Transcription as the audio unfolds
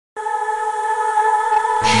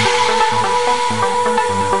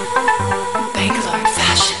Bangalore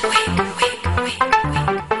Fashion Week.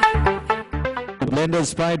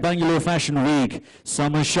 Blenders Pride Bangalore Fashion Week.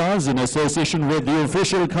 Summer Shahs in association with the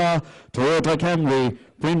official car Toyota Camry.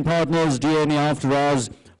 Print partners DNA After Hours.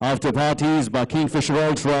 After parties by Kingfisher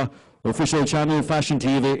Ultra. Official channel Fashion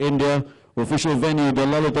TV India. Official venue the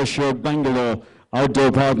Lalita Show Bangalore.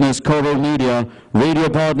 Outdoor partners Coral Media. Radio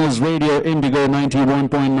partners Radio Indigo 91.9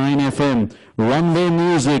 FM. Runway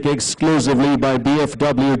music exclusively by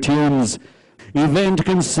BFW Tunes. Event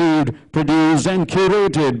conceived, produced and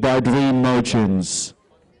curated by Dream Merchants.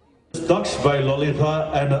 Daksh by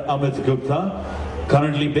Lalita and Amit Gupta.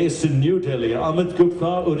 Currently based in New Delhi. Amit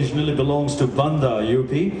Gupta originally belongs to Banda,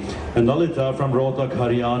 UP, and Lalita from Rohtak,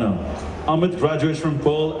 Haryana. Amit graduates from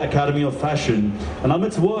Pearl Academy of Fashion, and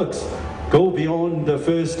Amit's works go beyond the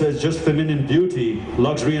first as just feminine beauty,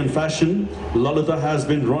 luxury and fashion. Lalita has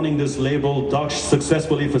been running this label Daksh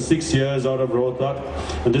successfully for 6 years out of Rohtak,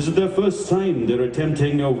 and this is their first time they're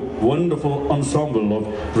attempting a wonderful ensemble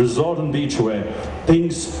of resort and beachwear.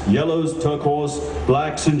 Pinks, yellows, turquoise,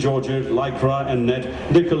 blacks and georgette, lycra and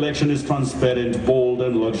net. The collection is transparent, bold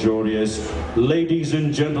and luxurious. Ladies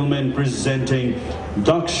and gentlemen, presenting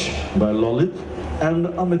Daksh by Lalit and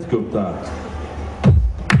Amit Gupta.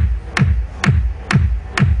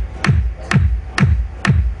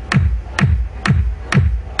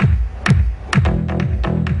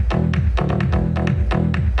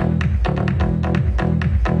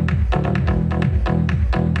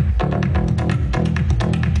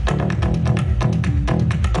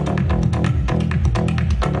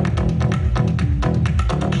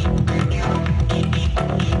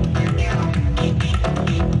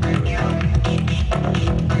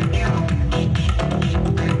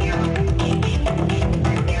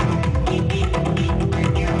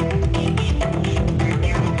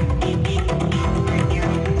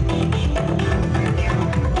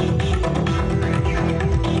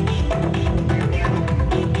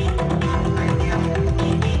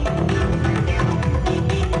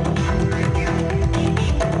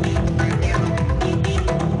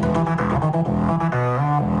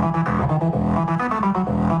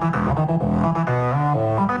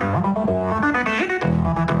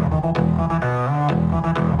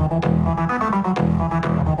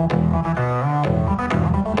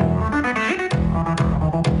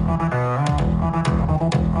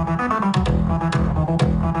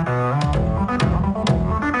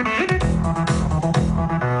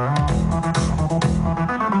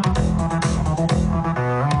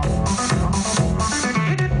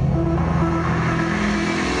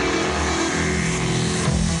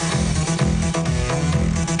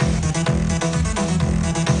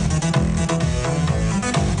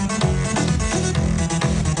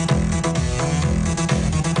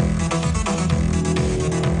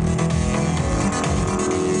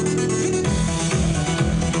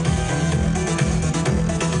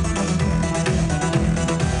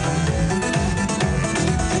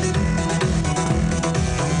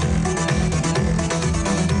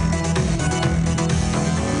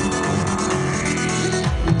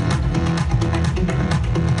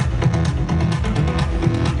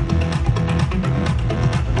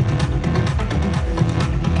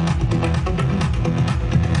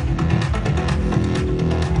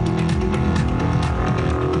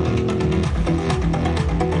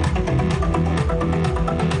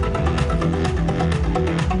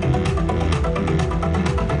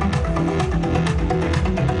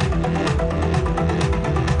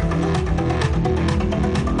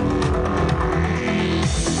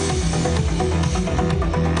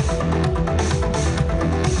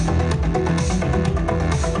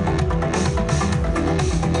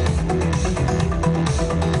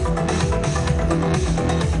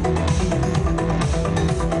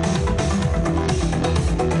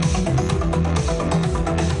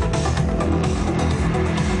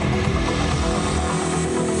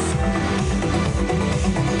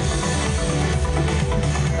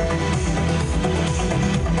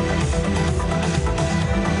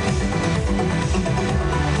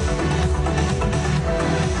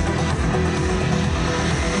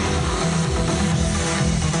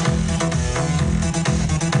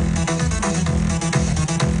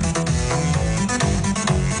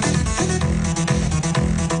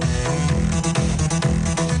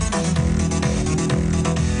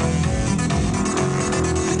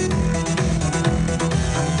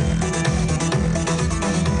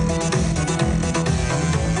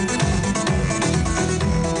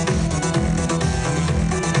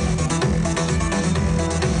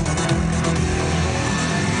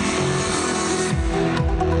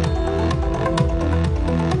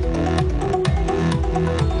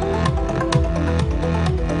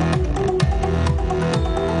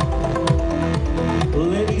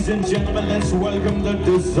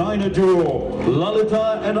 in a duo,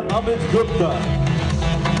 Lalita and Amit Gupta.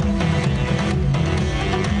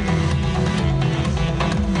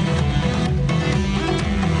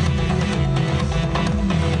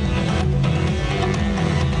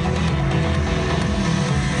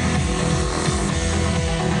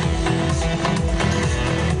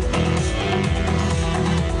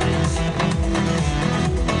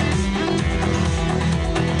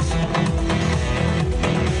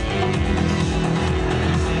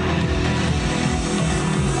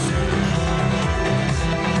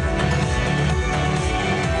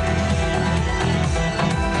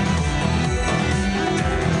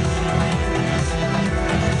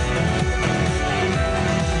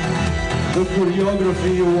 The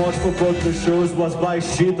choreography you watched for both the shows was by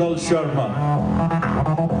Sheetal Sharma.